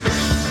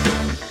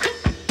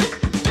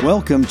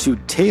Welcome to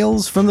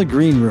Tales from the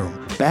Green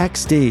Room,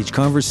 backstage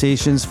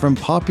conversations from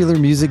popular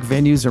music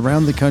venues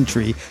around the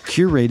country,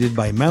 curated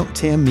by Mount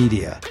Tam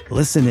Media.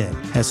 Listen in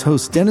as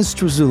host Dennis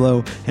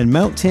Truzullo and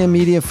Mount Tam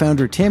Media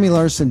founder Tammy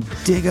Larson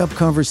dig up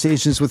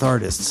conversations with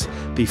artists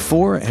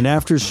before and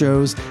after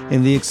shows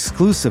in the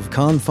exclusive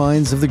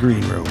confines of the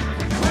Green Room.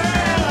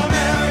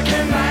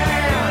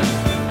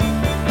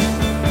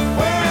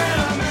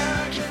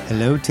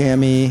 Hello,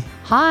 Tammy.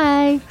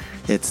 Hi.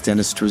 It's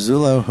Dennis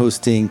Truzullo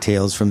hosting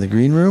Tales from the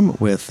Green Room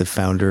with the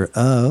founder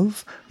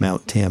of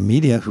Mount Tam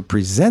Media, who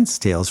presents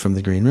Tales from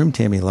the Green Room,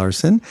 Tammy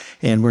Larson.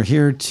 And we're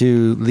here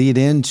to lead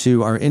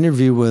into our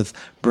interview with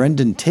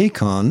Brenden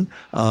Tacon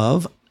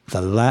of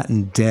The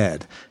Latin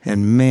Dead.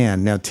 And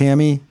man, now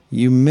Tammy,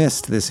 you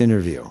missed this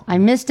interview. I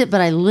missed it, but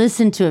I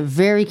listened to it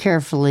very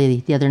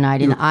carefully the other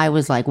night, and I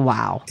was like,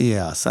 wow.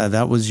 Yes,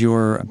 that was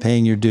your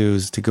paying your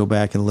dues to go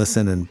back and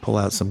listen and pull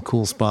out some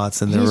cool spots.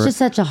 And He's just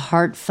such a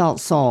heartfelt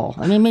soul.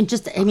 He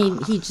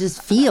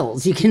just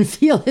feels. You can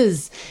feel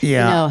his,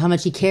 how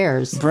much he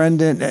cares.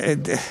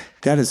 Brenden,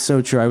 that is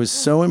so true. I was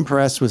so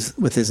impressed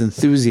with his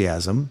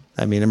enthusiasm.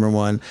 I mean, number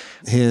one,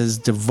 his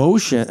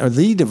devotion, or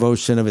the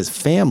devotion of his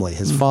family,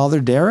 his father,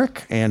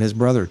 Derek, and his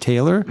brother,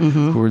 Taylor,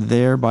 who were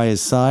there by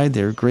his side.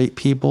 They're great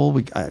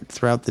people.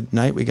 Throughout the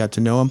night, we got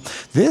to know them.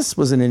 This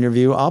was an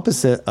interview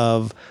opposite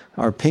of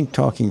our Pink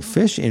Talking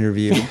Fish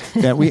interview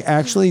that we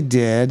actually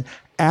did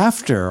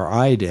after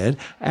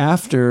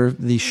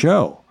the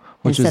show.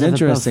 Which was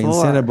interesting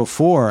instead of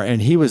before,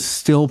 and he was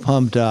still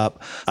pumped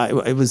up.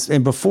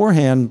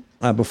 Beforehand,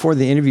 before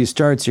the interview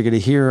starts, you're going to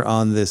hear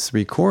on this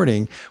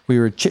recording, we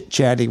were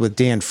chit-chatting with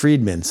Dan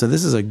Friedman. So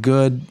this is a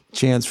good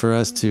chance for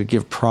us to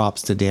give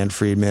props to Dan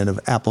Friedman of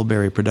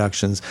Appleberry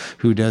Productions,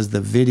 who does the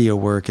video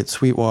work at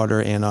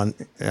Sweetwater and on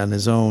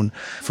his own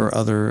for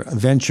other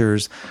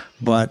ventures.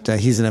 But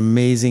he's an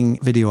amazing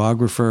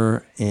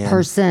videographer and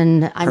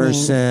person,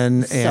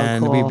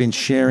 and cool. We've been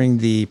sharing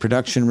the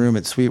production room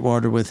at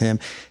Sweetwater with him.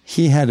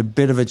 He had a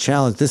bit of a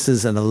challenge. This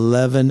is an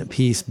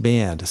 11-piece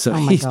band, so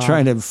he's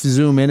trying to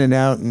zoom in and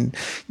out and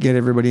get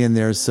everybody in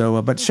there.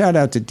 So, but shout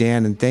out to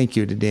Dan and thank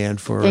you to Dan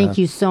for thank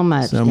you so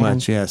much. So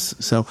much, yes.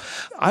 So,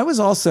 I was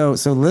also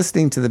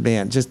listening to the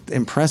band, just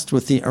impressed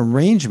with the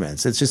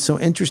arrangements. It's just so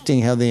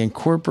interesting how they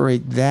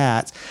incorporate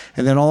that,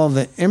 and then all of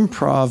the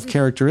improv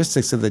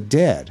characteristics of the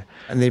Dead.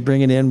 And they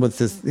bring it in with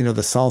this, the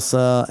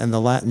salsa and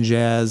the Latin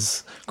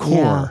jazz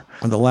core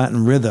and the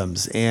Latin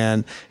rhythms.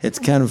 And it's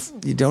kind of,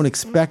 you don't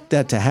expect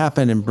that to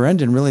happen. And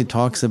Brenden really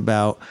talks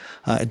about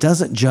it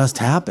doesn't just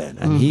happen.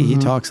 And he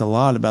talks a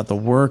lot about the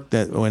work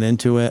that went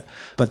into it.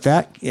 But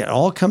that it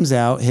all comes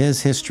out,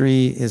 his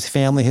history, his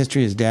family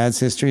history, his dad's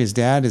history. His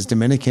dad is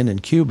Dominican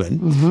and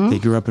Cuban. They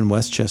grew up in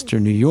Westchester,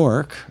 New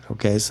York.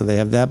 Okay, so they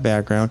have that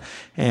background.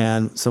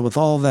 And so with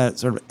all that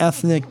sort of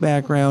ethnic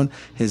background,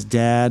 his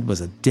dad was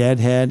a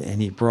Deadhead,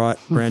 and he brought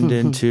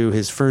Brenden to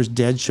his first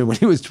Dead show when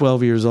he was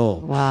 12 years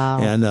old. Wow.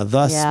 And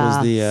thus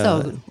was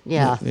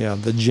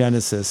the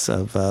genesis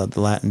of the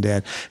Latin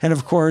Dead. And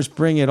of course,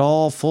 bring it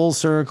all full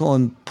circle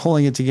and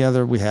pulling it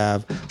together, we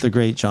have the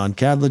great John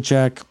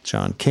Kadlecek,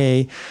 John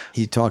Kay.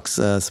 He talks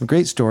some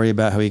great story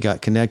about how he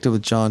got connected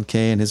with John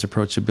Kay and his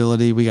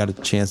approachability. We got a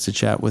chance to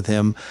chat with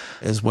him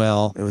as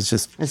well.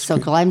 It's so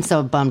cool. I'm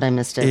so bummed I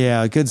missed it.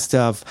 Yeah, good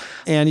stuff.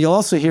 And you'll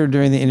also hear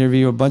during the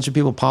interview a bunch of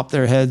people pop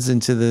their heads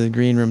into the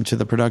green room, to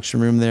the production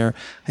room there,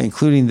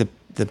 including the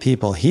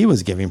people he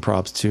was giving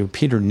props to.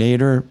 Peter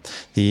Nader,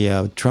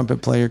 the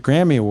trumpet player,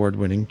 Grammy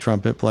Award-winning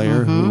trumpet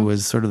player, who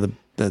was sort of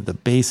the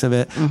base of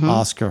it.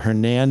 Oscar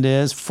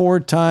Hernandez,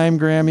 4-time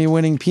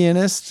Grammy-winning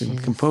pianist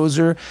and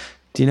composer.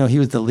 Do you know he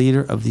was the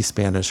leader of the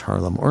Spanish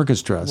Harlem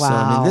Orchestra?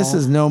 Wow. So, this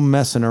is no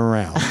messing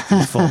around,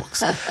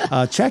 folks.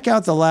 Check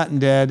out The Latin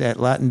Dead at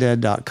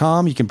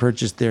latindead.com. You can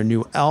purchase their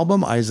new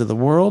album, Eyes of the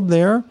World,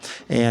 there.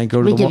 And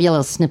go to we give you a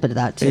little snippet of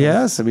that, too.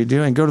 Yes, we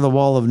do. And go to the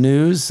Wall of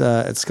News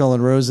at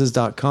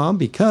skullandroses.com,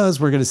 because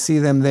we're going to see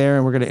them there,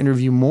 and we're going to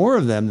interview more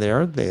of them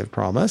there, they have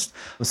promised.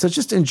 So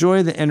just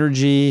enjoy the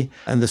energy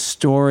and the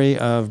story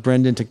of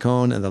Brenden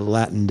Tacon and The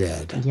Latin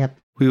Dead. Yep.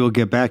 We will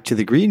get back to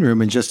the green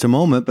room in just a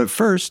moment, but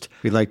first,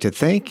 we'd like to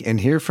thank and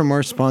hear from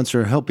our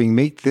sponsor helping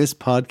make this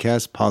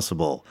podcast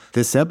possible.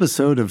 This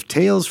episode of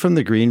Tales from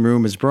the Green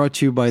Room is brought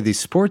to you by the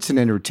Sports and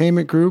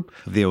Entertainment Group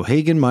of the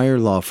O'Hagan-Meyer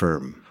Law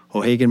Firm.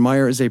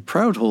 O'Hagan-Meyer is a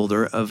proud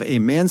holder of a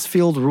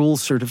Mansfield Rule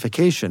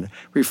certification,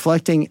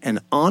 reflecting an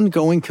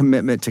ongoing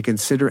commitment to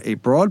consider a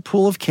broad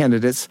pool of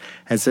candidates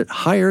as it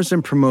hires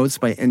and promotes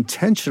by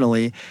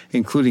intentionally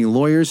including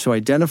lawyers who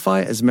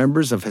identify as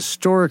members of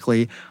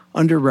historically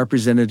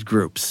underrepresented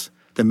groups.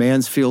 The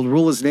Mansfield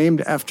Rule is named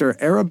after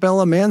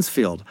Arabella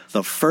Mansfield,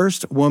 the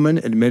first woman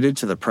admitted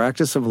to the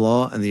practice of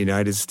law in the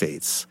United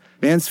States.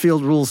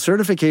 Mansfield Rule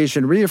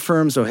certification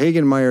reaffirms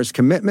O'Hagan-Meyer's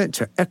commitment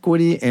to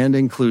equity and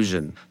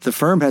inclusion. The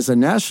firm has a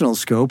national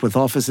scope with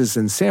offices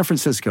in San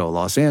Francisco,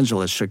 Los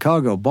Angeles,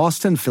 Chicago,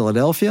 Boston,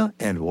 Philadelphia,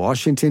 and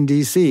Washington,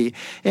 D.C.,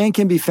 and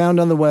can be found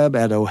on the web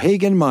at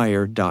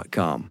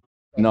o'haganmeyer.com.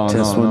 No,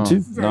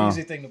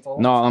 Easy thing to follow.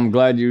 No, I'm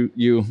glad you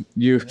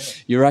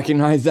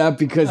recognize that,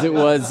 because it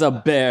was a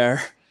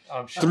bear.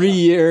 I'm sure. 3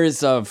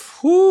 years of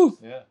whoo.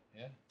 Yeah.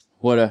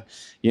 What a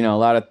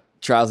lot of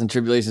trials and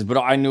tribulations, but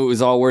I knew it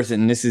was all worth it.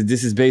 And this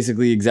is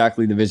basically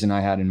exactly the vision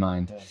I had in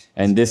mind. Yeah,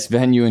 and this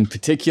venue in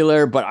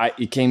particular, but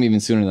it came even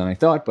sooner than I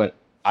thought. But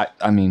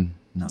I mean,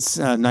 no. It's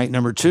night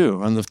number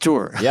 2 on the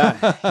tour.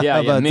 Yeah.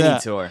 Mini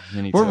tour.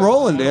 We're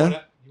rolling, Dan.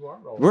 You are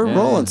rolling. We're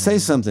rolling. Say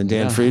something,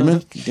 Dan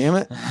Friedman. Damn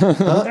it.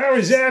 That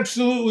was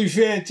absolutely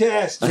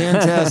fantastic.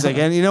 Fantastic.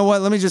 And you know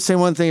what? Let me just say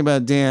one thing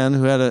about Dan,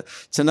 who had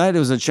tonight it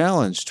was a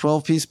challenge.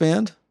 12-piece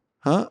band?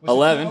 Huh?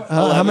 11.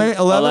 How many?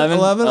 11?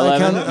 11? I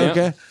counted? Yeah.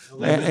 Okay.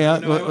 Yeah,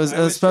 was it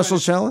a special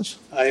challenge?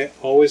 I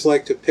always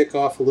like to pick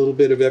off a little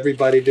bit of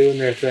everybody doing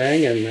their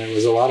thing, and there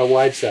was a lot of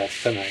wide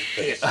sets tonight.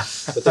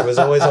 But there was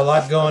always a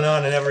lot going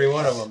on in every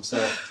one of them.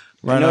 So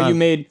I know you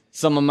made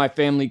some of my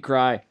family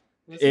cry.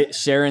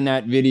 Sharing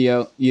that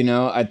video,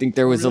 I think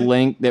there was a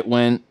link that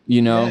went,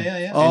 and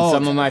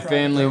some of my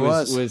family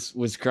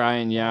was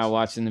crying,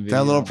 watching the video.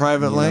 That little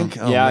private link?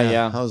 Oh, yeah, man.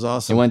 yeah. That was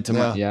awesome. It went to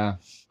my,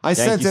 I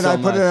sent it. so I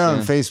put much, it out on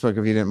Facebook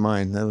if you didn't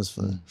mind. That was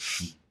fun.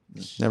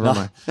 Never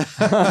mind.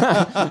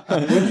 What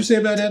did you say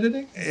about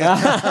editing?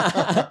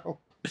 That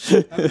was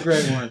a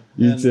great one.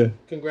 You too.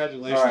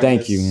 Congratulations. Right.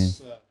 Thank you, man.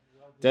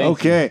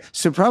 Okay.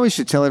 So probably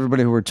should tell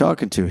everybody who we're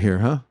talking to here,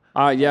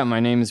 huh? Yeah, my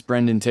name is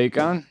Brenden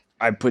Takon.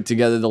 I put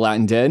together the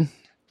Latin Dead.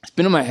 It's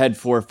been in my head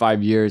 4 or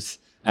 5 years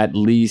at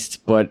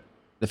least, but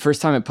the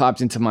first time it popped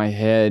into my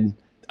head,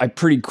 I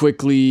pretty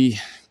quickly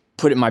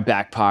put it in my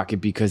back pocket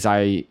because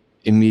I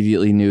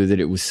immediately knew that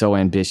it was so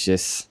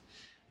ambitious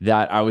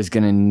that I was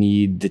going to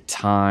need the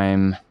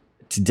time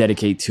to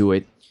dedicate to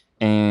it,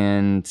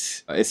 and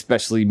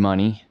especially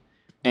money.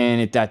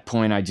 And at that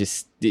point, it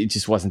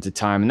just wasn't the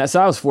time. And that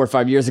was 4 or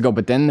 5 years ago,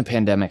 but then the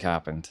pandemic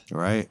happened.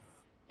 Right.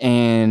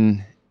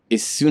 And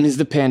as soon as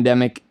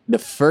the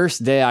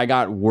first day I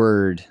got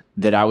word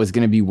that I was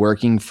going to be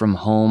working from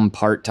home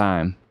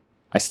part-time,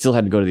 I still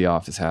had to go to the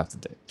office half the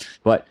day.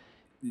 But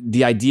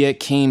the idea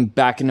came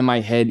back into my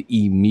head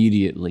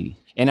immediately.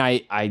 And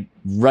I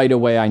right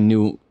away, I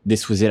knew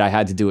this was it. I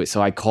had to do it.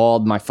 So I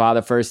called my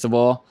father, first of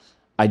all.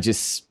 I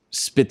just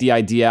spit the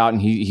idea out,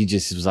 and he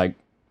just was like,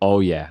 oh,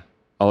 yeah.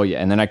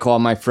 And then I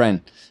called my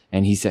friend,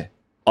 and he said,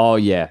 oh,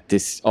 yeah,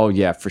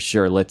 for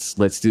sure. Let's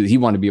do it. He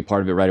wanted to be a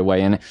part of it right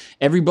away. And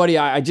everybody,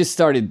 I just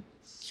started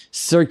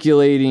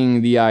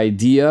circulating the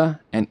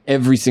idea, and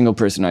every single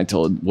person I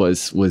told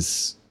was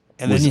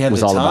and then you had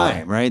the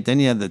time, right?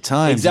 Then you had the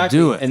time to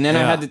do it. And then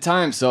I had the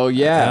time. So,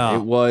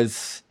 it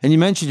was... And you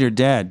mentioned your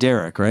dad,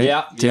 Derek, right?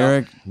 Yeah.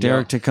 Derek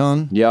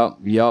Takon?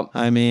 Yep.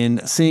 I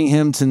mean, seeing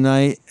him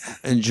tonight,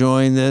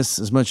 enjoying this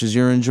as much as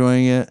you're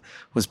enjoying it,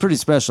 was pretty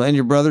special. And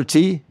your brother,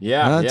 T?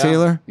 Yeah.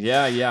 Taylor?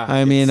 Yeah.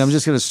 I mean, I'm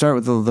just going to start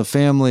with the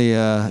family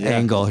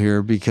angle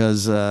here,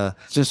 because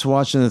just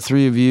watching the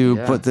three of you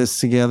put this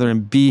together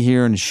and be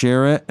here and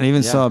share it. And I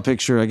even saw a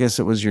picture, I guess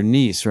it was your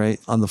niece, right?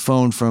 On the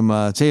phone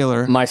from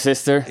Taylor. My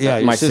sister.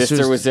 Yeah, my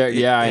sister was there.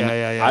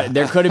 Yeah.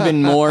 There could have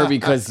been more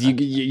because,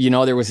 you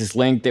know, there was this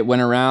link that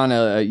went around,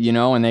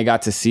 and they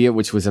got to see it,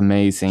 which was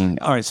amazing.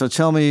 All right, so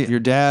tell me, your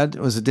dad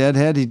was a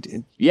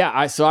Deadhead?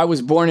 So I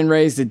was born and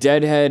raised a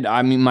Deadhead.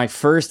 I mean, my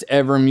first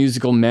ever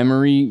musical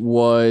memory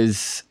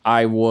was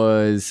I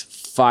was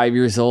 5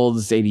 years old,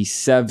 it's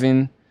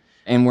 87,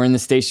 and we're in the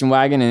station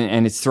wagon,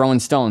 and it's Throwing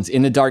Stones.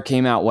 In the Dark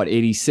came out,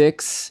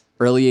 86,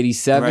 early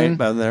 87? Right,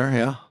 about there,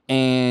 yeah.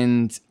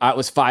 And I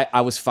was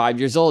 5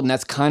 years old, and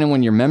that's kind of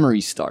when your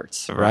memory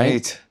starts,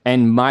 right?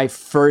 And my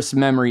first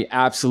memory,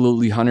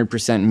 absolutely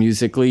 100%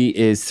 musically,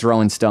 is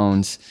Throwing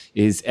Stones,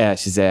 is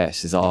Ashes,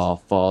 Ashes, All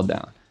Fall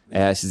Down.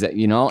 Ashes,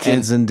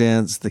 Kids and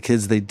dance, the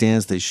kids, they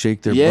dance, they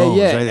shake their bones.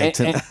 Right?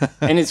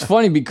 And it's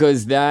funny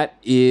because that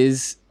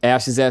is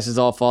Ashes, Ashes,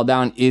 All Fall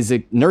Down is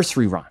a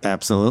nursery rhyme.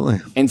 Absolutely.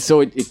 And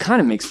so it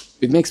kind of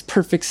makes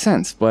perfect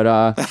sense. But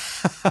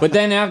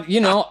then,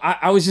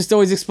 I was just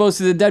always exposed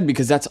to the Dead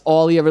because that's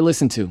all he ever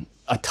listened to.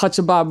 A touch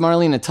of Bob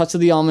Marley and a touch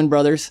of the Allman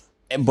Brothers,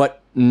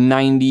 but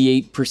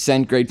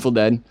 98% Grateful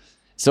Dead.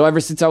 So ever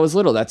since I was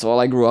little, that's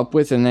all I grew up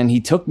with. And then he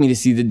took me to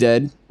see the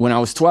Dead when I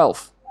was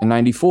 12. In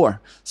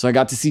 94. So I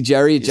got to see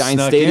Jerry at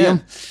Giant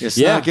Stadium. You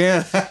snuck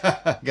in.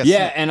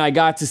 And I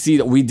got to see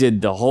that we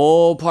did the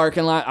whole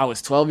parking lot. I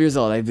was 12 years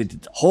old. I did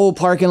the whole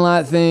parking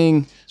lot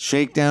thing.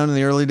 Shakedown in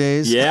the early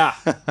days. Yeah.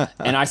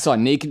 And I saw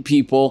naked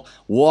people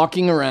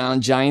walking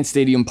around Giant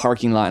Stadium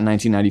parking lot in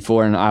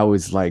 1994. And I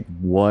was like,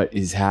 what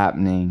is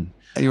happening?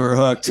 You were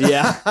hooked.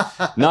 Yeah.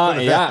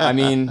 I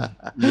mean,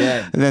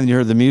 yeah. And then you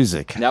heard the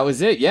music. That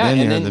was it, yeah. And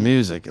then you heard the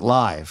music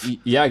live.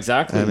 Yeah,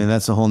 exactly. I mean,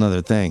 that's a whole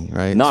nother thing,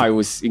 right? No, it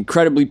was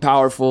incredibly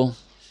powerful.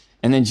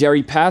 And then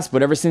Jerry passed,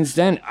 but ever since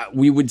then,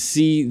 we would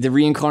see the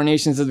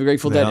reincarnations of the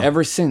Grateful Dead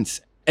ever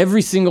since.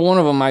 Every single one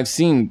of them I've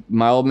seen.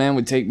 My old man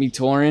would take me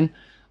touring.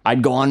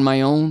 I'd go on my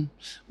own.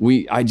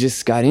 I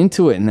just got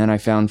into it, and then I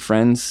found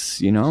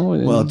friends,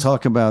 Well,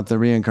 talk about the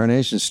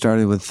reincarnation.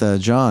 Started with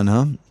John,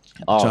 huh?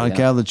 John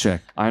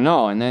Kavlicek. I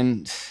know, and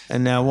then...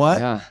 And now what?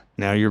 Yeah.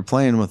 Now you're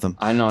playing with them.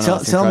 I know.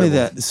 Tell me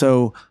that.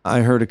 So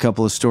I heard a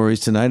couple of stories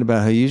tonight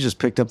about how you just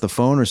picked up the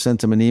phone or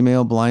sent him an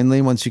email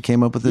blindly once you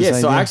came up with this idea.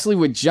 Yeah, so actually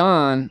with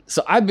John,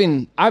 so I've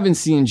been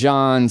seeing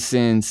John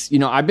since,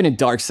 I've been a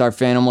Dark Star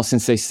fan almost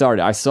since they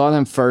started. I saw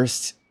them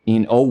first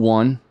in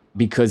 2001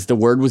 because the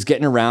word was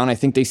getting around. I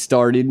think they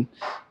started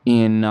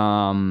in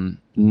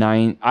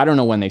I don't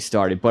know when they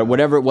started, but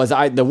whatever it was,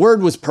 the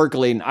word was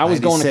percolating. I was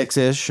going to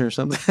 6-ish or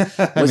something.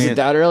 Was it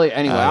that early?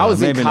 Anyway, I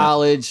was in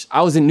college. Not.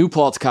 I was in New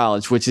Paltz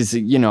College, which is,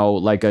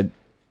 like a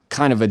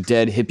kind of a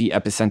dead hippie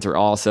epicenter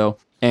also.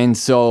 And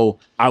so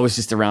I was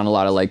just around a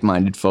lot of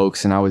like-minded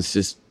folks, and I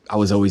was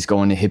always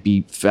going to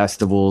hippie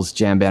festivals,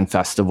 jam band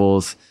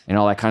festivals, and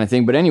all that kind of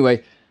thing. But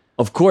anyway,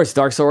 of course,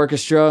 Dark Star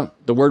Orchestra,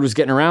 the word was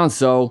getting around,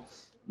 so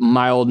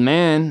my old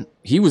man,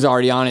 he was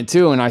already on it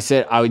too. And I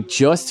said, I would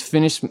just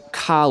finished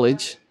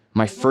college,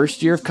 my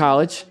first year of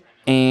college.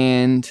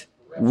 And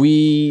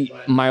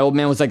my old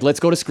man was like, let's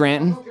go to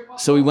Scranton.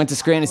 So we went to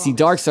Scranton to see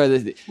Dark Star.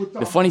 The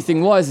funny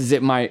thing is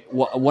that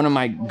one of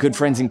my good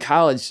friends in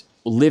college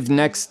lived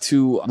next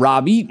to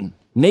Rob Eaton,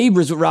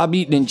 neighbors with Rob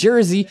Eaton in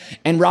Jersey.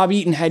 And Rob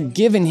Eaton had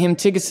given him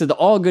tickets to the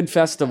All Good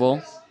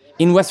Festival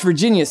in West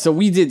Virginia. So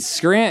we did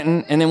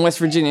Scranton and then West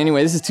Virginia.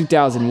 Anyway, this is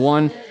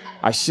 2001.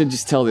 I should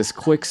just tell this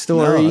quick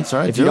story,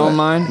 if you don't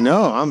mind.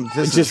 No,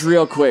 just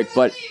real quick,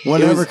 but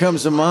whatever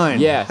comes to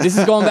mind. Yeah, this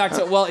is going back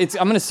to I'm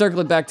going to circle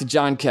it back to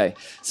John Kay.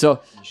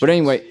 So, but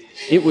anyway,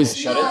 it was.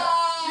 Shut it.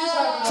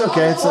 It's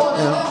okay.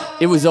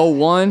 It was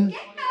 2001.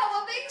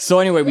 So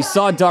anyway, we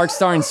saw Dark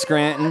Star in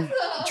Scranton.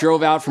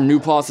 Drove out from New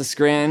Paltz to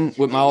Scranton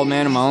with my old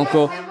man and my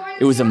uncle.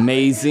 It was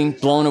amazing,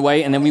 blown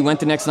away. And then we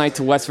went the next night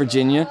to West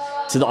Virginia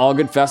to the All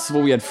Good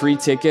Festival. We had free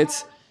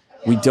tickets.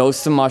 We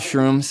dosed some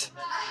mushrooms.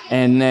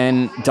 And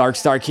then Dark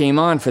Star came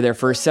on for their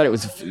first set. It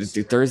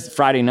was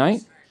Friday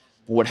night.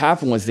 What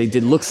happened was they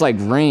did Looks Like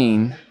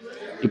Rain.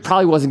 It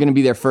probably wasn't going to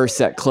be their first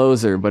set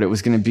closer, but it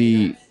was going to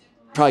be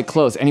probably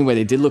close. Anyway,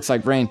 they did Looks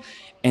Like Rain.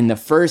 And the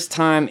first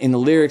time in the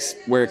lyrics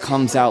where it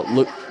comes out,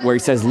 where he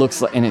says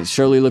looks like, and it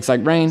surely looks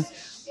like rain,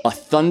 a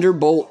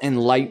thunderbolt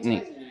and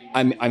lightning.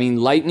 I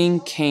mean, lightning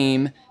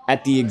came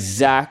at the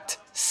exact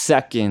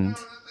second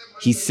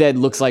he said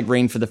looks like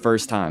rain for the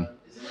first time.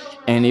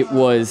 And it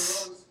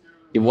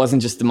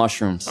wasn't just the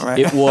mushrooms. Right.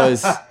 It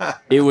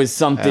was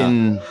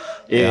something,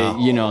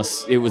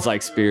 it was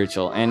like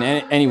spiritual. And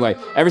anyway,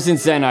 ever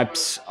since then, I've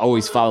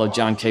always followed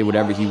John Kay,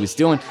 whatever he was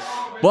doing.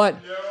 But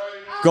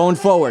going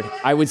forward,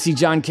 I would see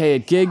John Kay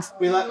at gigs.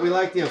 We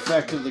like the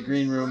effect of the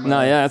green room.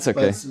 No, yeah, that's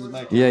okay.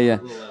 Yeah.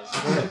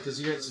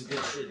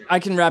 I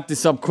can wrap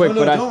this up quick,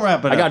 but don't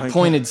wrap it I got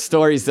pointed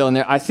stories though in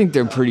there. I think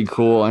they're pretty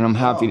cool, and I'm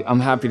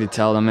happy to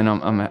tell them, and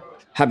I'm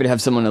happy to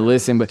have someone to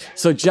listen. But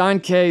so John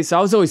Kay, so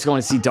I was always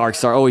going to see Dark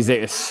Star, always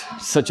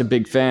such a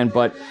big fan.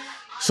 But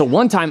so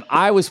one time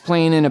I was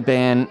playing in a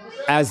band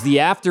as the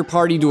after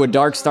party to a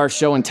Dark Star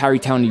show in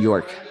Tarrytown, New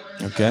York.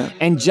 Okay.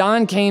 And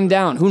John came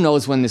down. Who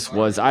knows when this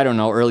was? I don't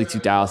know, early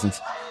 2000s.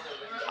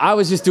 I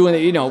was just doing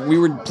it, we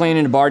were playing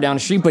in a bar down the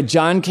street, but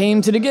John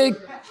came to the gig.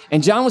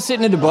 And John was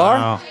sitting at the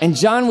bar, and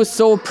John was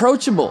so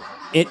approachable.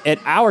 At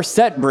our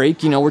set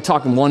break, we're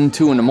talking 1,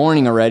 2 in the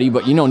morning already,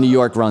 but New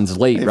York runs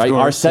late, right?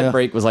 Our set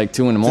break was like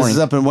 2 in the morning. This is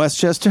up in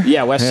Westchester?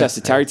 Yeah,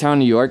 Westchester, Tarrytown,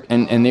 New York,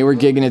 and they were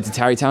gigging at the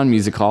Tarrytown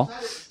Music Hall.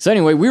 So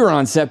anyway, we were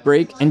on set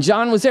break, and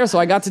John was there, so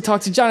I got to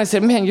talk to John. I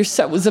said, man, your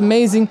set was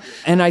amazing.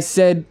 And I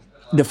said,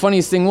 the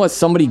funniest thing was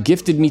somebody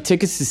gifted me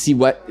tickets to see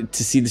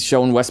the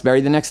show in Westbury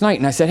the next night.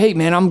 And I said, hey,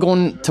 man, I'm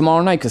going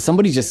tomorrow night because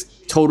somebody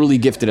just totally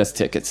gifted us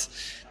tickets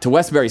to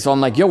Westbury. So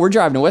I'm like, yo, we're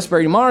driving to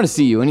Westbury tomorrow to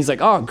see you. And he's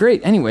like, oh,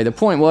 great. Anyway, the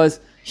point was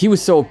he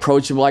was so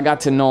approachable. I got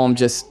to know him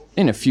just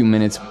in a few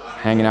minutes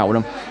hanging out with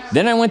him.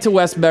 Then I went to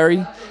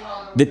Westbury.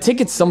 The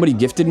tickets somebody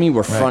gifted me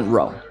were front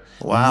row.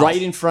 Wow.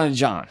 Right in front of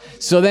John.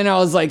 So then I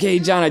was like, hey,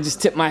 John, I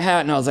just tipped my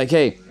hat. And I was like,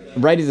 hey,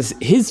 right at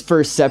his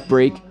first set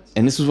break,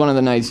 and this was one of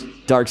the nights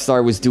Dark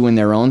Star was doing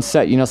their own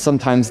set.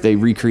 Sometimes they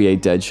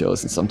recreate dead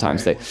shows, and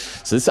sometimes they.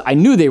 So this, I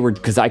knew they were,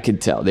 because I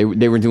could tell they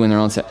were doing their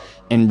own set.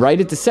 And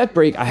right at the set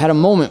break, I had a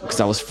moment because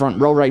I was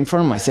front row right in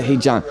front of him. I said, "Hey,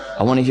 John,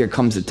 I want to hear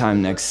 'Comes the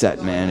Time' next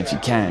set, man. If you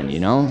can,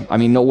 I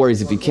mean, no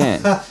worries if you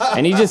can."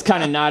 And he just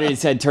kind of nodded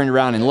his head, turned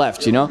around, and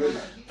left,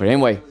 But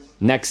anyway,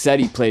 next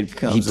set he played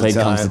 "Comes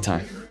the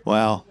Time."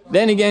 Wow.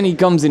 Then again, he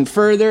comes in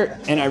further,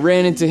 and I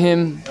ran into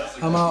him.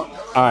 I'm out.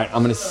 All right,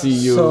 I'm gonna see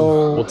you.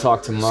 So, we'll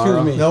talk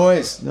tomorrow. Excuse me. No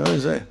worries.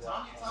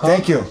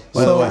 Thank you.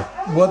 By the way,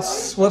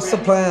 what's the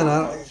plan?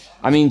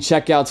 I mean,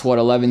 checkouts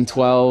 11,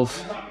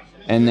 12,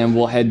 and then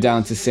we'll head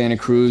down to Santa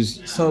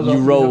Cruz. So you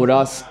roll with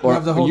us, or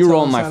you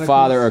roll with my Santa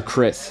father Cruz? or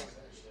Chris.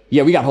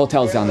 Yeah, we got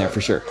hotels down there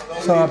for sure.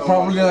 So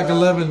probably like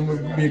 11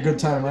 would be a good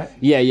time, right?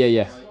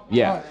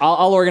 Yeah.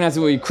 I'll organize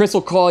it with you. Chris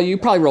will call you.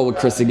 Probably roll with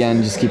Chris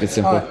again. Just keep it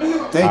simple.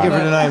 Thank you for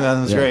tonight, man.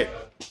 That was great.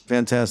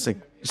 Fantastic.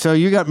 So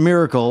you got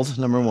miracled,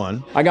 number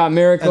one. I got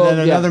miracled. And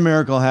then another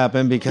miracle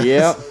happened because...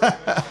 Yep.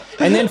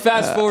 And then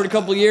fast forward a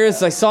couple of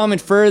years, I saw him at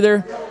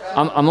Further.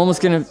 I'm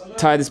almost going to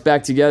tie this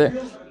back together.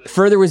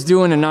 Further was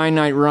doing a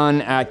 9-night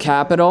run at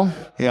Capitol.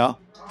 Yeah.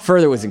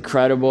 Further was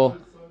incredible.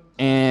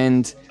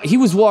 and he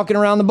was walking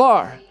around the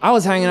bar. I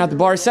was hanging out the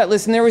bar set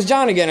list, and there was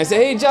John again. I said,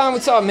 hey, John,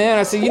 what's up, man?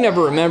 I said, you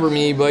never remember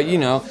me, but,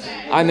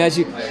 I met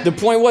you. The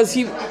point was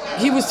he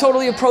was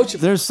totally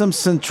approachable. There's some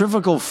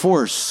centrifugal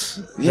force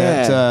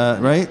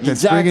that, right?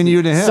 That's bringing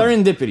you to him.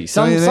 Serendipity.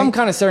 Some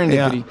kind of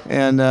serendipity.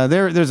 Yeah. And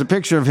there's a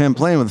picture of him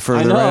playing with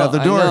Further right out the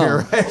door here,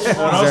 right? When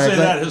I'll say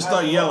that, he'll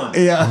start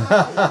yelling.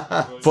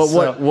 Yeah.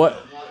 But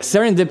what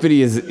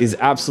serendipity is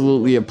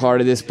absolutely a part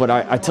of this, but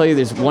I tell you,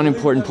 there's one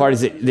important part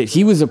is that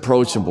he was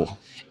approachable,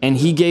 and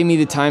he gave me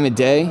the time of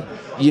day,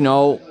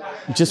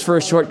 just for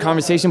a short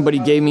conversation, but he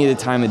gave me the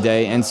time of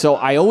day, and so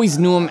I always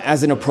knew him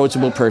as an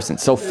approachable person.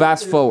 So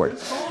fast forward,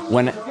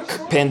 when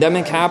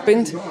pandemic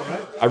happened,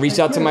 I reached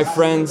out to my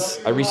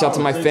friends, I reached out to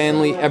my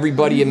family,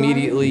 everybody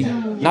immediately,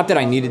 not that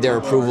I needed their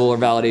approval or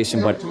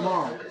validation, but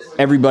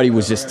everybody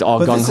was just all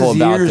gung-ho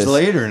about this. Years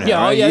later now.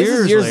 Yeah, right?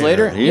 Years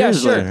later.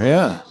 Years sure. later,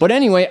 yeah. But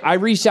anyway, I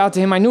reached out to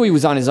him. I knew he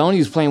was on his own. He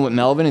was playing with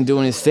Melvin and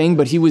doing his thing,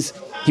 but he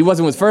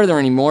wasn't with Further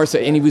anymore,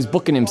 and he was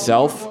booking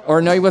himself.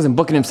 Or no, he wasn't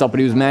booking himself, but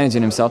he was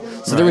managing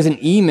himself. So there was an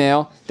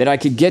email that I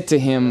could get to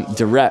him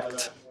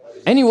direct.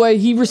 Anyway,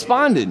 he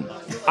responded.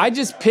 I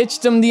just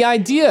pitched him the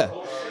idea.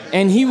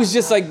 And he was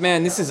just like,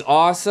 man, this is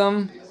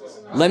awesome.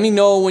 Let me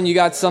know when you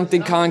got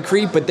something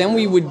concrete. But then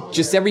we would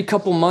just every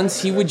couple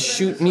months, he would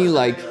shoot me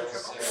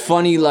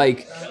funny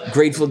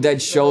Grateful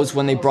Dead shows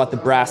when they brought the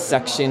brass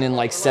section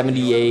in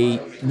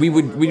 78. We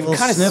would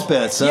kind of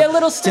snippets.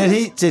 Little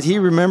snippets. Did he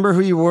remember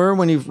who you were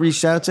when you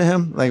reached out to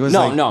him?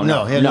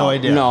 No, he had no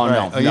idea. No,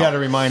 right. no. You got to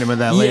remind him of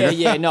that later.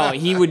 Yeah, no.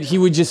 He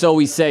would just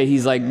always say,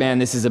 he's like, man,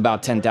 this is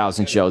about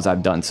 10,000 shows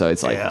I've done, so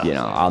it's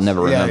I'll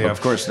never remember. Yeah,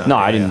 of course not. No,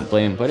 I didn't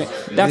blame him, but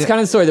that's kind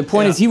of the story. The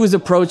point is, he was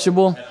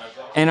approachable.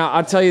 And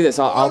I'll tell you this,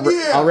 I'll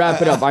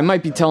wrap it up. I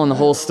might be telling the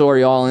whole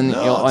story all and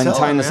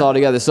tying this all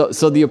together. So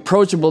the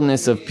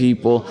approachableness of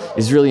people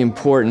is really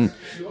important,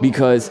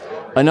 because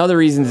another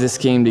reason this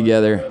came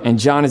together, and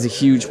John is a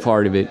huge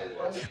part of it,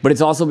 but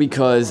it's also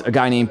because a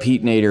guy named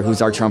Pete Nader, who's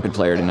our trumpet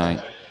player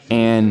tonight.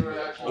 And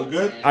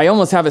I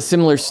almost have a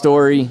similar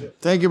story.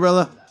 Thank you,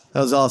 brother.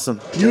 That was awesome.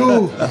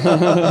 You.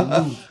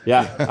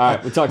 Yeah, all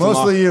right, we'll talk tomorrow.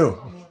 Mostly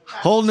you.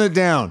 Holding it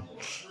down.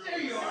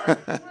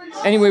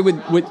 Anyway,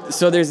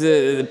 so there's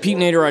the Pete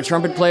Nader, our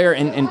trumpet player,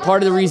 and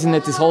part of the reason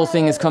that this whole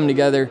thing has come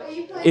together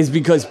is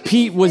because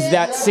Pete was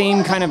that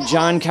same kind of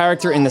John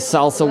character in the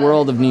salsa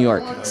world of New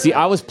York. See,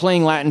 I was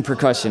playing Latin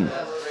percussion,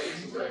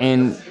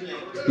 and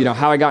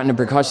how I got into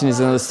percussion is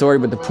another story,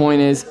 but the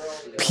point is,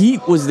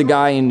 Pete was the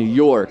guy in New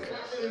York,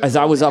 as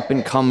I was up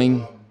and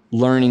coming,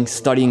 learning,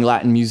 studying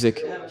Latin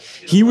music.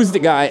 He was the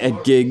guy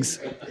at gigs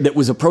that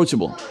was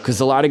approachable,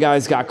 because a lot of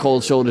guys got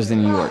cold shoulders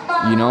in New York,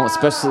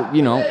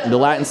 especially, the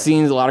Latin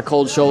scene's a lot of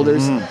cold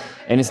shoulders,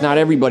 and it's not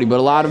everybody, but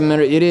a lot of them,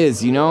 it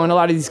is, and a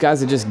lot of these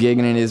guys are just gigging,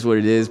 and it is what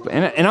it is,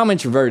 and I'm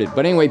introverted,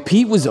 but anyway,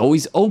 Pete was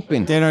always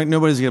open.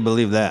 Nobody's going to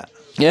believe that.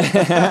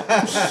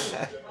 Yeah.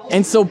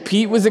 And so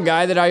Pete was a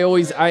guy that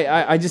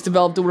I just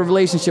developed a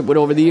relationship with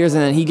over the years,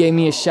 and then he gave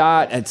me a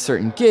shot at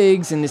certain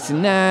gigs and this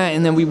and that,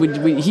 and then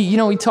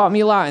he taught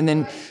me a lot, and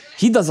then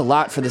he does a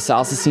lot for the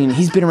salsa scene.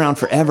 He's been around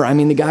forever. I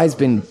mean, the guy's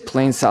been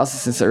playing salsa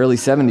since the early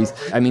 70s.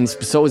 I mean,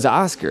 so is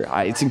Oscar.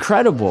 It's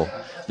incredible.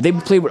 They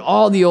played with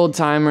all the old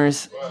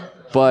timers,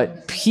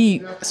 but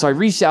Pete, so I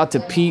reached out to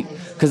Pete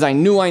because I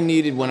knew I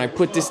needed, when I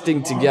put this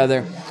thing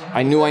together,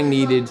 I knew I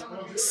needed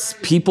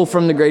people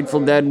from the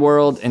Grateful Dead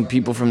world and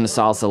people from the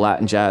salsa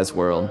Latin jazz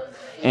world.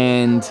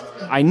 And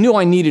I knew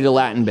I needed a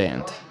Latin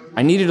band.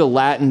 I needed a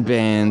Latin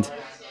band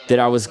that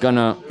I was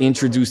gonna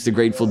introduce the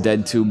Grateful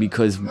Dead to,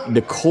 because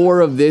the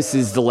core of this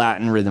is the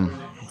Latin rhythm.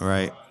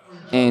 Right.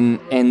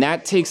 And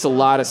that takes a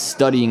lot of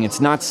studying.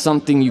 It's not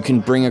something you can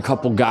bring a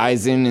couple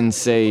guys in and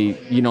say,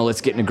 let's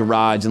get in a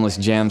garage and let's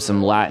jam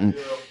some Latin.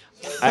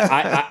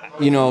 I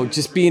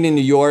just being in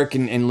New York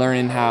and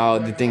learning how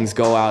the things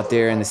go out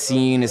there and the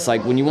scene, it's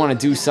like when you want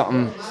to do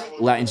something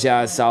Latin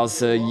jazz,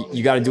 salsa,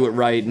 you got to do it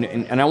right.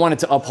 And I wanted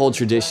to uphold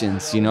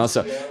traditions,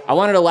 So I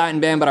wanted a Latin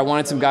band, but I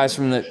wanted some guys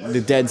from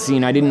the Dead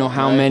scene. I didn't know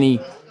how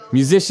many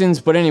musicians,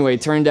 but anyway,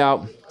 it turned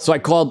out. So I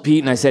called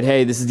Pete and I said,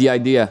 hey, this is the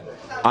idea.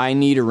 I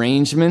need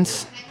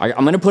arrangements.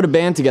 I'm going to put a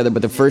band together,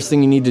 but the first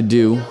thing you need to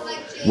do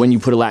when you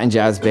put a Latin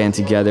jazz band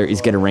together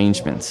is get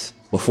arrangements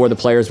before the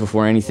players,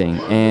 before anything.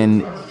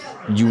 And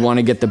you want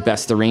to get the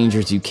best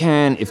arrangers you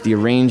can. If the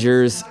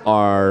arrangers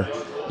are,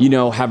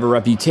 have a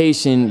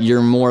reputation,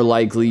 you're more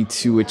likely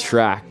to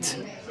attract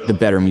the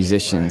better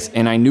musicians.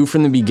 And I knew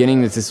from the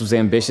beginning that this was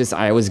ambitious.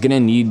 I was going to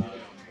need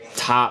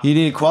top. You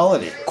need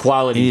quality.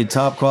 Quality. You need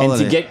top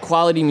quality. And to get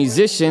quality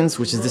musicians,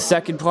 which is the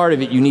second part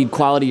of it, you need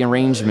quality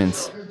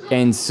arrangements.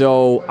 And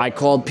so I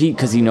called Pete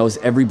because he knows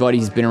everybody.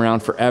 He's been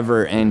around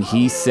forever. And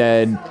he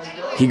said,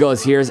 I'm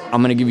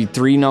going to give you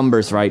 3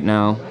 numbers right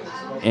now.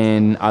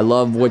 And I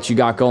love what you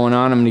got going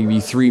on. I'm going to give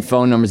you 3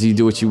 phone numbers. You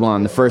do what you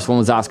want. The first one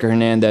was Oscar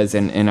Hernandez,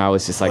 and I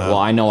was just like, well,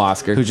 I know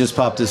Oscar. Who just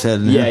popped his head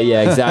in Yeah, there.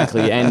 yeah,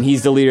 exactly. And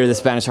he's the leader of the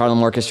Spanish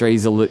Harlem Orchestra.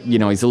 He's a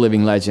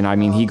living legend. I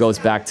mean, he goes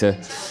back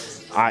to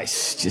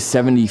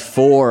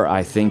 74,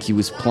 I think he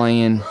was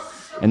playing.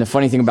 And the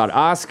funny thing about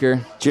Oscar,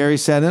 Jerry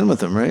sat in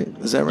with him, right?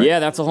 Is that right? yeah,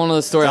 that's a whole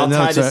nother story. I'll no,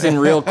 tie this in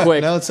real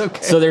quick. No, it's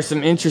okay. So there's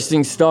some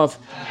interesting stuff.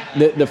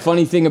 The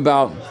funny thing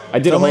about I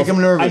did Don't make him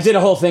nervous. I did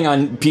a whole thing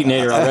on Pete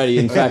Nader already.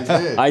 In fact,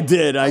 I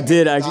did.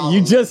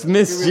 You just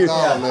missed your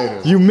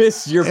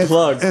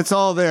plug. It's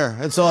all there.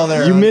 It's all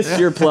there. You missed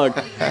your plug.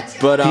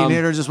 But Pete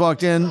Nader just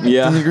walked in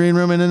yeah. from the green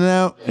room, in and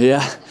out.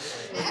 Yeah.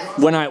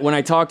 When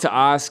I talked to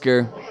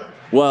Oscar,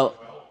 well,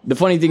 the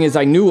funny thing is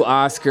I knew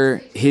Oscar,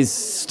 his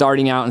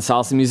starting out in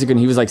salsa music when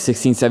he was like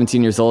 16,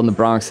 17 years old in the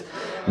Bronx,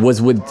 was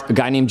with a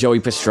guy named Joey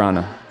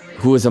Pastrana,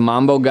 who was a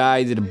mambo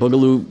guy, did a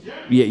boogaloo.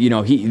 You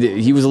know,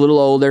 he was a little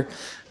older,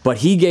 but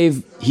he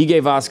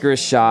gave Oscar a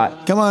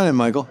shot. Come on in,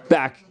 Michael.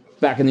 Back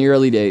in the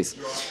early days.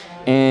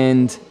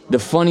 And the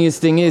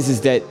funniest thing is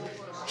that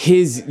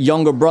his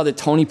younger brother,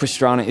 Tony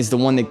Pastrana, is the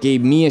one that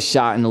gave me a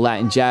shot in the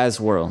Latin jazz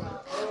world.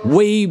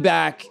 Way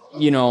back,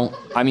 you know,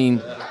 I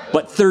mean,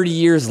 but 30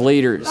 years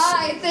later.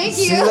 Bye, thank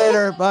you. See you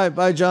later.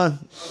 Bye, John.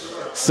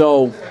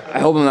 So I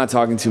hope I'm not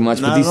talking too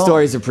much, but these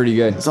stories are pretty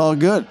good. It's all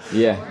good.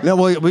 Yeah. No,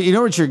 well, you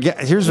know what you're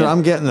getting. Here's what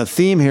I'm getting: the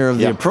theme here of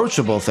the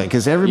approachable thing,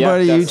 because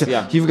everybody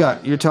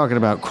you're talking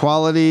about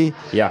quality.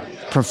 Yeah.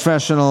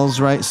 Professionals,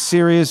 right?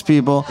 Serious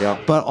people,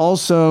 but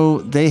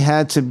also they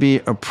had to be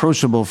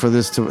approachable for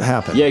this to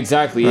happen. Yeah,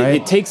 exactly. Right?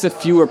 It takes a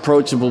few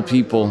approachable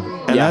people.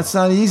 And that's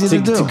not easy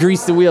to do. To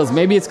grease the wheels.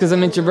 Maybe it's because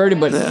I'm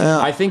introverted, but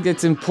I think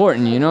it's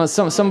important, you know?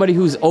 Somebody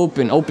who's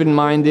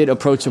open-minded,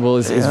 approachable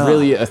is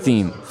really a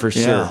theme, for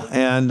sure. Yeah,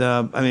 and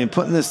I mean,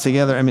 putting this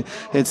together, I mean,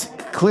 it's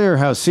clear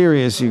how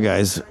serious you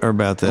guys are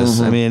about this.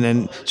 Mm-hmm. I mean,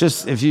 and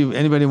just if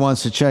anybody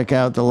wants to check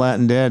out the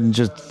Latin Dead and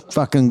just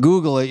fucking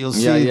Google it, you'll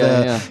see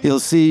you'll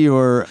see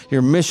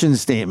your mission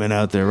statement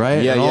out there,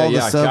 right? Yeah, and all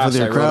the stuff with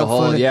your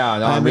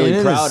crowdfunding. I'm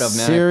really proud of,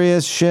 man.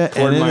 Serious shit.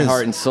 Poured my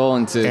heart and soul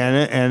into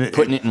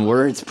putting it in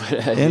words.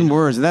 In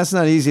words, and that's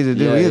not easy to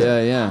do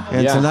either. Yeah.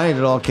 And tonight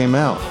it all came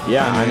out.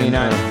 Yeah, I mean,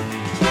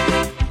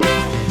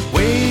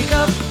 wake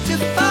up to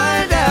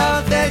find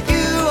out that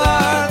you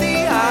are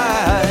the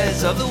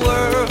eyes of the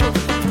world.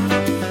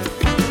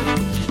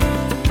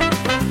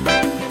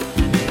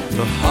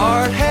 The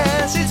heart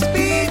has its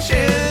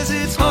beaches,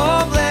 its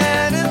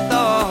homeland, and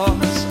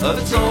thoughts of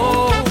its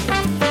own.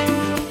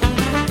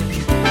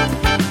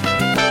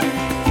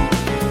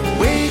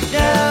 Wake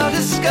now,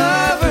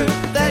 discover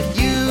that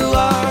you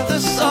are the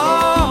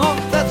song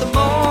that the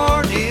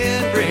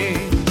morning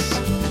brings.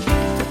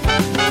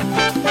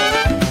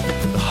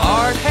 The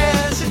heart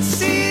has its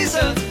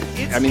season.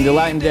 I mean, the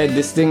Latin Dead,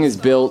 this thing is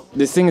built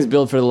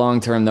for the long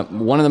term.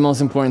 One of the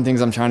most important things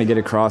I'm trying to get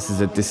across is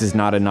that this is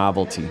not a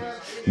novelty.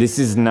 This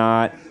is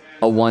not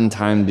a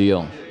one-time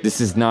deal.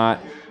 This is not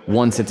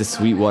once at the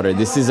Sweetwater.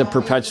 This is a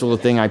perpetual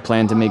thing I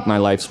plan to make my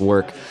life's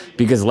work,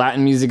 because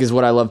Latin music is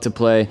what I love to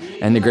play,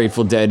 and the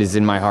Grateful Dead is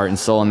in my heart and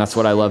soul, and that's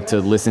what I love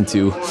to listen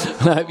to,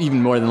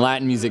 even more than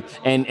Latin music,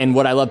 and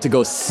what I love to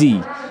go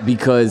see,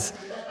 because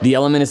the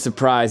element of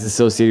surprise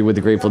associated with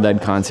the Grateful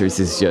Dead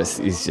concerts is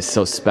just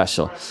so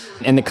special.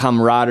 And the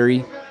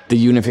camaraderie, the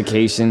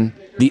unification,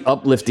 the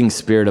uplifting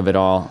spirit of it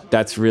all,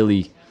 that's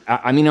really...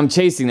 I mean, I'm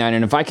chasing that,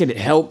 and if I could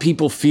help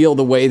people feel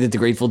the way that the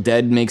Grateful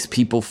Dead makes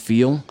people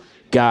feel,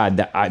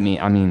 God, I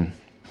mean,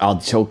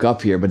 I'll choke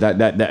up here, but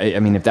I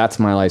mean, if that's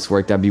my life's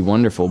work, that'd be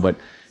wonderful. But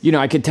you know,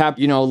 I could tap,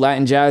 you know,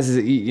 Latin jazz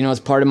is, you know,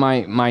 it's part of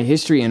my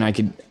history,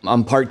 and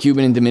I'm part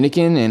Cuban and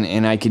Dominican,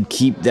 and I could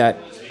keep that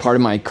part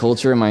of my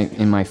culture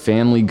and my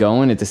family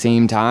going at the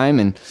same time,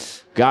 and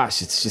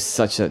gosh, it's just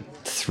such a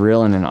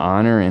thrill and an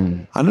honor.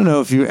 And I don't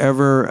know if you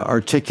ever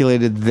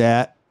articulated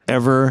that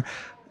ever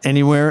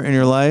anywhere in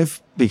your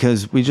life,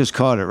 because we just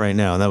caught it right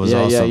now. That was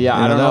awesome. Yeah.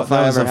 I don't know if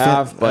I ever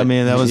have, but I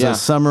mean, that was a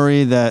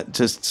summary that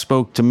just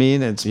spoke to me,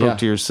 and it spoke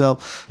to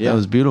yourself. That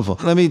was beautiful.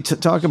 Let me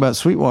talk about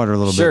Sweetwater a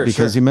little bit,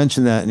 because you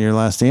mentioned that in your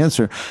last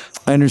answer.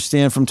 I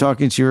understand from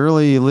talking to you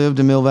earlier, you lived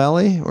in Mill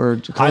Valley or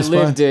close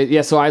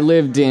by? So I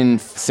lived in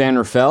San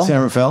Rafael.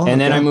 And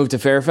then I moved to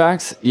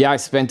Fairfax. Yeah, I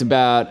spent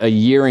about a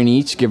year in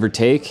each, give or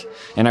take.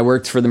 And I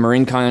worked for the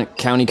Marin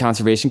County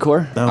Conservation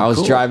Corps. I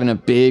was driving a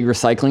big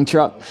recycling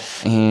truck,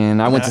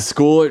 and I went to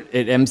school at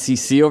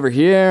MCC over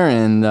here.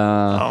 And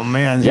oh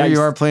man, here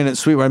you are playing at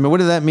Sweetwater. I mean, what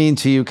did that mean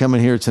to you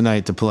coming here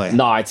tonight to play?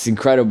 No, it's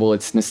incredible.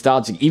 It's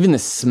nostalgic. Even the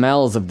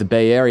smells of the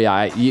Bay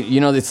Area. You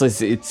know, it's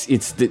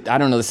I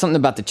don't know. There's something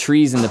about the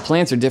trees, and the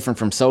plants are different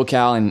from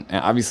SoCal and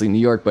obviously New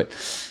York, but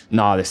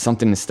no, there's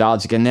something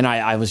nostalgic. And then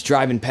I was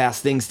driving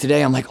past things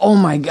today. I'm like, oh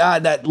my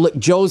God, look,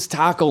 Joe's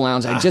Taco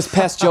Lounge. I just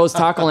passed Joe's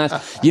Taco Lounge.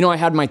 You know, I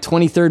had my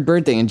 23rd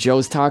birthday in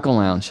Joe's Taco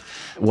Lounge.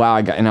 Wow,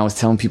 and I was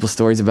telling people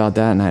stories about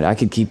that, and I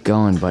could keep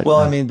going. But well,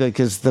 I mean,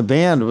 because the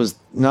band was,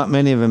 not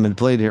many of them had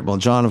played here. Well,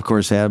 John, of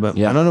course, had, but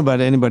I don't know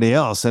about anybody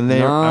else. And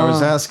I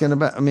was asking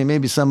about, I mean,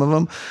 maybe some of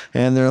them,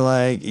 and they're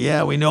like,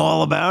 yeah, we know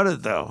all about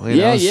it, though.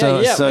 Yeah.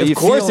 So of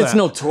course, it's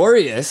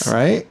notorious,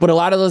 right? But a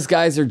lot of those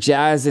guys are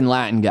jazz and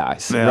Latin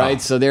guys,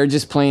 right? So they're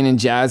just playing in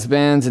jazz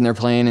bands, and they're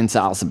playing in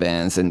salsa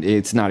bands, and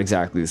it's not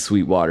exactly the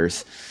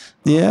Sweetwaters.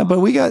 Yeah, but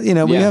we got,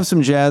 we have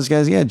some jazz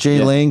guys. Yeah,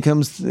 Jay Lane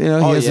comes, he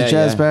has a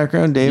jazz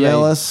background. Dave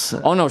Ellis.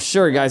 Oh, no,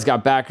 sure. Guys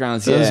got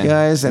backgrounds. Those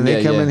guys, and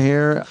they come in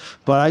here.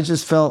 But I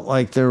just felt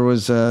like there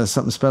was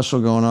something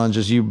special going on,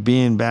 just you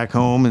being back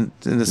home. And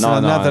it's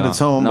not that it's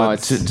home,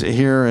 but to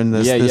here in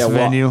this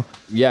venue. Well,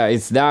 yeah,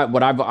 it's that.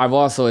 But I've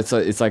also,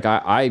 it's like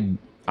I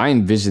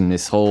envision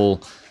this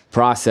whole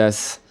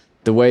process.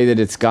 The way that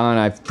it's gone,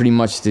 I've pretty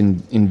much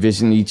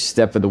envisioned each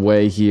step of the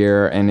way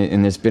here, and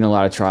there's been a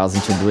lot of trials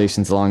and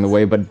tribulations along the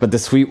way. But the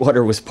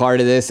Sweetwater was part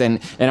of this, and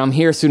I'm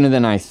here sooner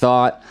than I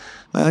thought.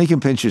 Well, you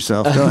can pinch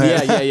yourself. Go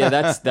ahead. Yeah.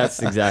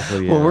 That's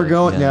exactly it. Well, we're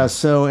going now.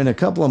 So in a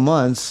couple of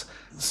months.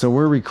 So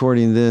we're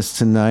recording this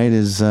tonight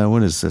is,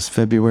 what is this,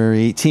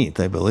 February 18th,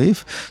 I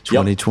believe,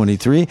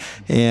 2023. Yep.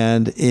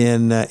 And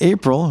in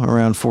April,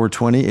 around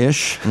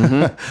 420-ish,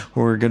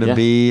 we're going to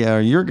be,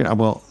 you're going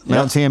to,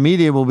 Mount Tam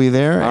Media will be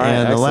there,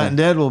 and the Latin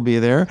Dead will be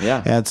there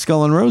at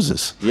Skull and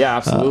Roses. Yeah,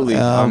 absolutely.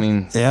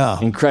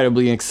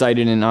 Incredibly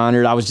excited and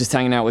honored. I was just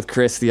hanging out with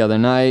Chris the other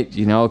night,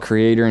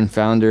 creator and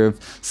founder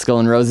of Skull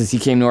and Roses. He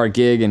came to our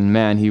gig, and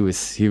man, he was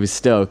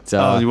stoked.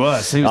 He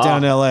was down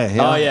in L.A.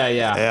 Yeah. Oh,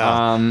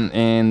 yeah.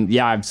 And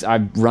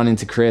I've run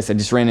into Chris. I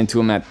just ran into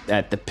him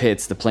at the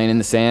pits, the Plane in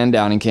the Sand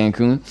down in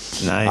Cancun.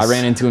 Nice. I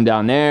ran into him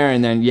down there,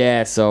 and then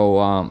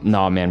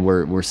no, man,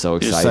 we're so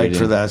excited. You're psyched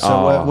for that.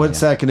 So what's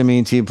that going to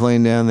mean to you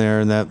playing down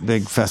there in that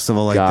big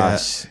festival like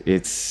that?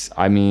 It's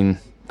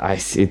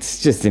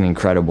just an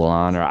incredible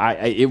honor.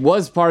 It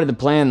was part of the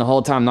plan the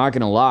whole time. Not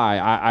gonna lie,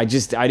 I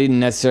didn't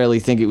necessarily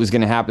think it was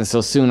gonna happen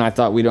so soon. I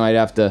thought we might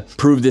have to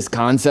prove this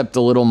concept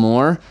a little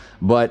more,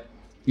 but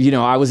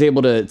I was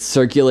able to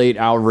circulate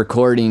our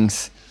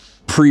recordings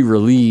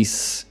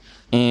pre-release,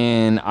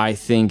 and I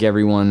think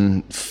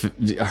everyone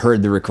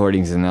heard the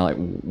recordings and they're like,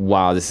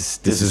 wow, this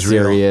is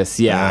serious.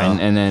 Yeah.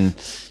 And then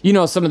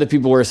some of the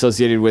people we're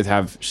associated with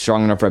have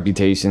strong enough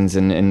reputations,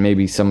 and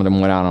maybe some of them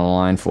went out on the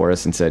line for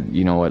us and said,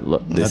 you know what,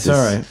 look, that's all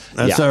right.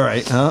 That's all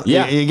right, huh?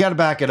 Yeah. You got to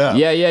back it up.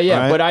 Yeah.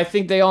 Right? But I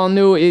think they all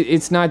knew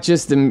it's not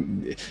just the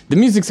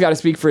music's got to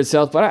speak for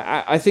itself, but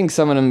I think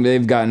some of them,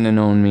 they've gotten to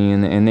know me,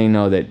 and they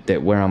know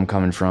that where I'm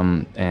coming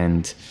from,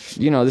 and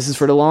this is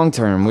for the long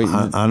term.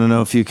 I don't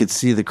know if you could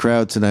see the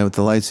crowd tonight with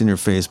the lights in your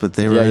face, but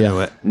they were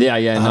into it. No.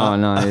 They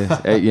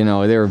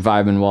were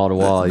vibing wall to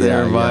wall. They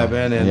were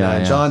vibing,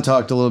 and John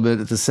talked a little bit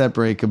at the set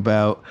break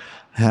about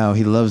how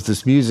he loves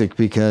this music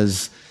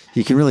because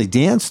you can really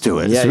dance to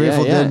it. It's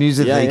Grateful Dead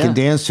music that you can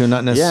dance to,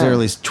 not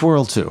necessarily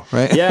twirl to,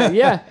 right?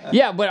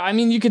 Yeah. But I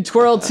mean, you could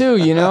twirl too.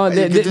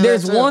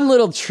 There's one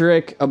little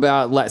trick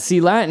about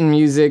Latin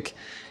music.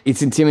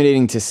 It's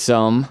intimidating to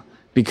some,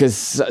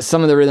 because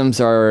some of the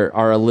rhythms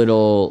are a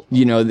little,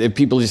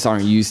 people just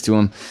aren't used to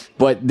them.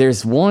 But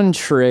there's one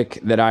trick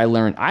that I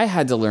learned. I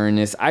had to learn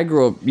this. I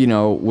grew up,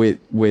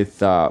 with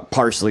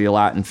partially a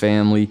Latin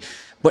family,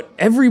 but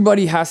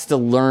everybody has to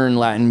learn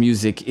Latin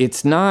music.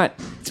 It's not.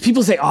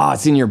 People say, "Oh,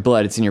 it's in your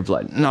blood. It's in your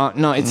blood." No,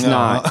 it's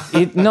not.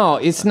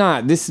 It's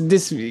not. This,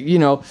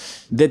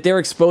 that they're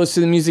exposed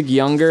to the music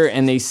younger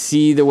and they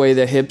see the way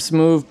the hips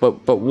move.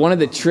 But one of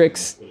the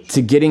tricks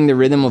to getting the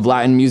rhythm of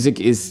Latin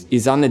music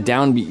is on the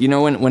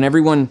downbeat. When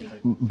everyone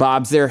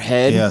bobs their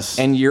head,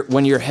 and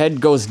when your head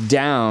goes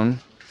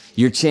down,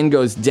 your chin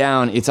goes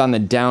down. It's on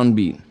the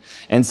downbeat.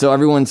 And so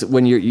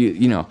when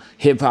you're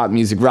hip hop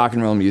music, rock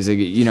and roll music,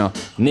 you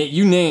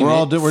name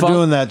it. We're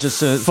doing that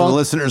just for the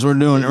listeners. We're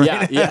doing it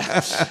right.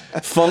 Yeah.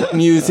 Funk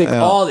music,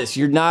 all this.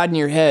 You're nodding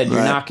your head.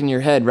 You're knocking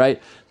your head,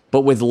 right?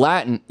 But with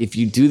Latin, if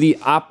you do the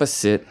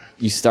opposite,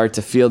 you start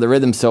to feel the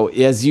rhythm. So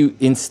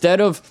instead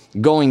of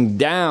going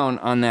down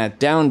on that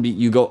downbeat,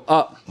 you go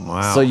up.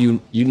 Wow. So you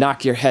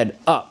knock your head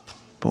up.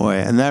 Boy,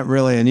 and that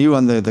really, and you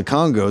on the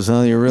congos,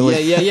 huh? You're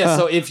really yeah.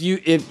 So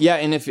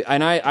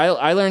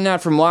I learned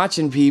that from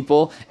watching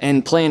people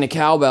and playing the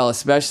cowbell,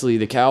 especially.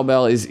 The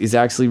cowbell is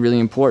actually really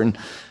important.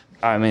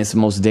 I mean, it's the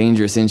most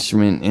dangerous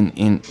instrument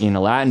in a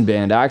Latin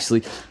band,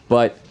 actually.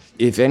 But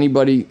if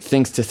anybody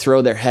thinks to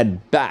throw their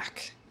head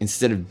back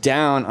instead of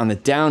down on the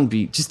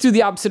downbeat, just do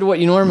the opposite of what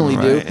you normally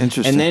do.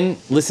 Interesting. And then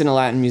listen to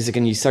Latin music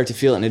and you start to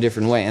feel it in a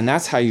different way. And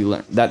that's how you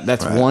learn.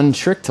 That's one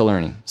trick to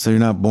learning. So you're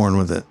not born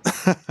with it.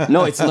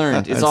 No, it's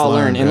learned. It's all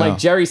learned. And like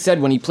Jerry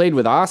said, when he played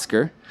with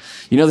Oscar,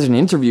 there's an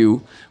interview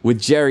with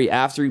Jerry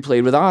after he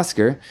played with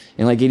Oscar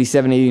in like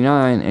 87,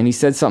 89. And he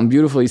said something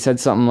beautiful. He said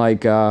something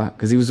like,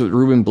 because he was with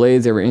Ruben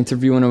Blades, they were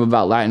interviewing him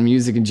about Latin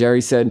music. And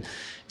Jerry said,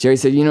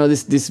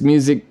 this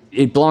music,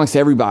 it belongs to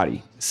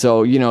everybody.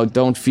 So,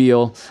 don't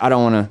feel, I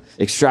don't want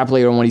to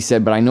extrapolate on what he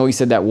said, but I know he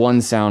said that one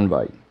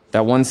soundbite.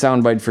 That one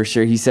soundbite for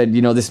sure. He said,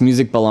 this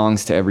music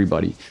belongs to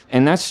everybody.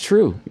 And that's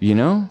true,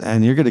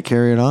 And you're going to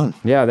carry it on.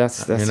 Yeah,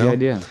 that's the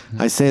idea.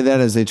 I say that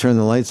as they turn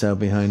the lights out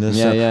behind us.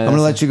 Yeah, I'm going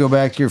to let you go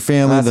back to your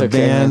family, the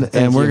band,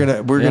 and we're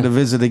going to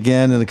visit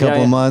again in a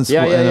couple of months.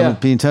 And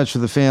be in touch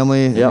with the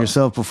family and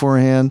yourself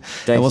beforehand.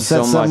 And we'll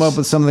set something up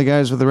with some of the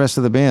guys with the rest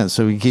of the band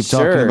so we can keep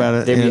talking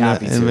about it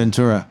in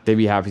Ventura. They'd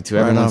be happy to.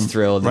 Everyone's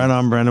thrilled. Right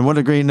on, Brenden. What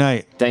a great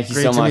night. Thank you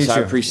so much. I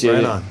appreciate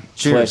it. Right on.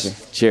 Cheers.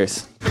 Pleasure.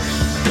 Cheers.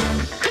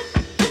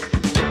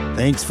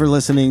 Thanks for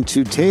listening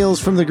to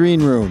Tales from the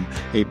Green Room,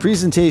 a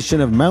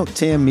presentation of Mount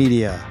Tam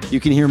Media. You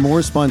can hear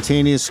more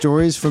spontaneous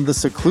stories from the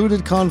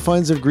secluded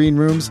confines of green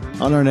rooms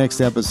on our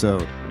next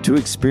episode. To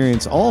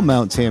experience all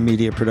Mount Tam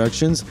Media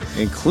productions,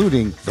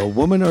 including the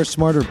Women Are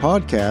Smarter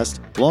podcast,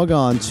 log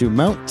on to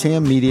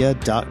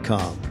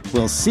mounttammedia.com.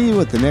 We'll see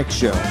you at the next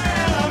show.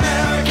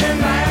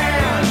 American